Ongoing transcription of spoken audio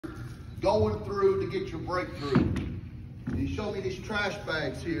going through to get your breakthrough. And he showed me these trash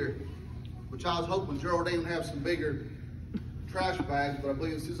bags here, which I was hoping Geraldine would have some bigger trash bags, but I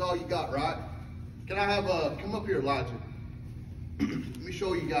believe this is all you got, right? Can I have come up here, Elijah. Let me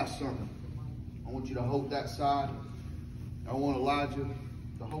show you guys something. I want you to hold that side. I want Elijah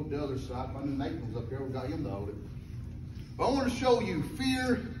to hold the other side. If I knew Nathan was up here, we got him to hold it. But I want to show you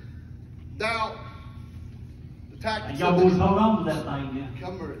fear, doubt, the tactics. Y'all boys hold on to that thing,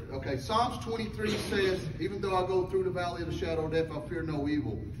 yeah. Okay, Psalms 23 says, even though I go through the valley of the shadow of death, I fear no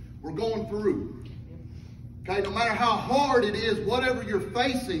evil. We're going through. Okay, no matter how hard it is, whatever you're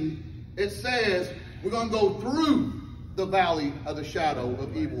facing, it says we're going to go through the valley of the shadow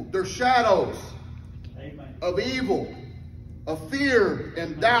of evil. There's shadows of evil, of fear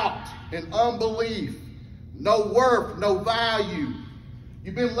and doubt and unbelief, no worth, no value.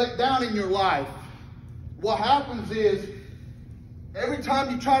 You've been let down in your life. What happens is, every time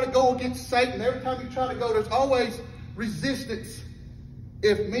you try to go against Satan, every time you try to go, there's always resistance.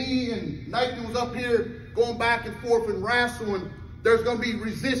 If me and Nathan was up here going back and forth and wrestling, there's going to be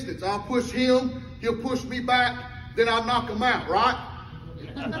resistance. I'll push him, he'll push me back, then I'll knock him out, right?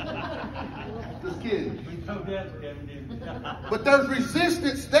 Just kidding. But there's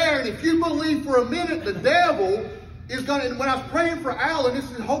resistance there, and if you believe for a minute the devil is going to, and when I was praying for Alan,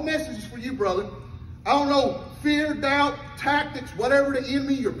 the whole message is for you, brother. I don't know, fear, doubt, tactics, whatever the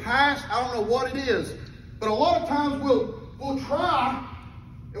enemy, your past, I don't know what it is. But a lot of times we'll try,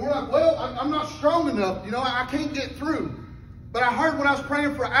 and we're like, well, I'm not strong enough. You know, I can't get through. But I heard when I was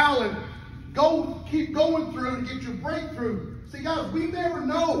praying for Alan, keep going through to get your breakthrough. See, guys, we never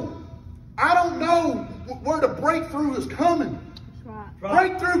know. I don't know where the breakthrough is coming. That's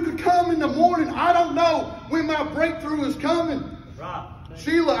right. Breakthrough could come in the morning. I don't know when my breakthrough is coming. Right.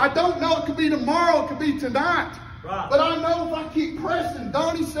 Sheila, I don't know. It could be tomorrow. It could be tonight. Right. But I know if I keep pressing.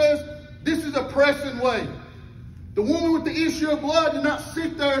 Donnie says this is a pressing way. The woman with the issue of blood did not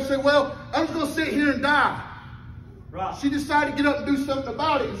sit there and say, well, I'm just going to sit here and die. Right. She decided to get up and do something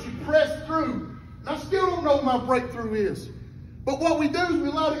about it. And she pressed through. And I still don't know what my breakthrough is. But what we do is we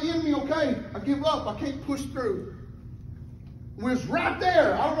allow the enemy, okay, I give up. I can't push through. We was right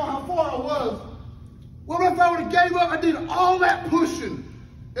there. I don't know how far I was. What if I would have gave up? I did all that pushing.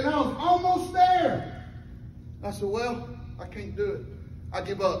 And I was almost there. I said, well, I can't do it. I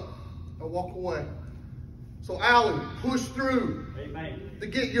give up. I walk away. So Alan, push through. Amen. To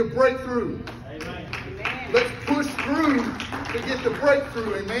get your breakthrough. Amen. Let's push through to get the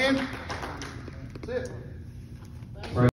breakthrough. Amen. That's it.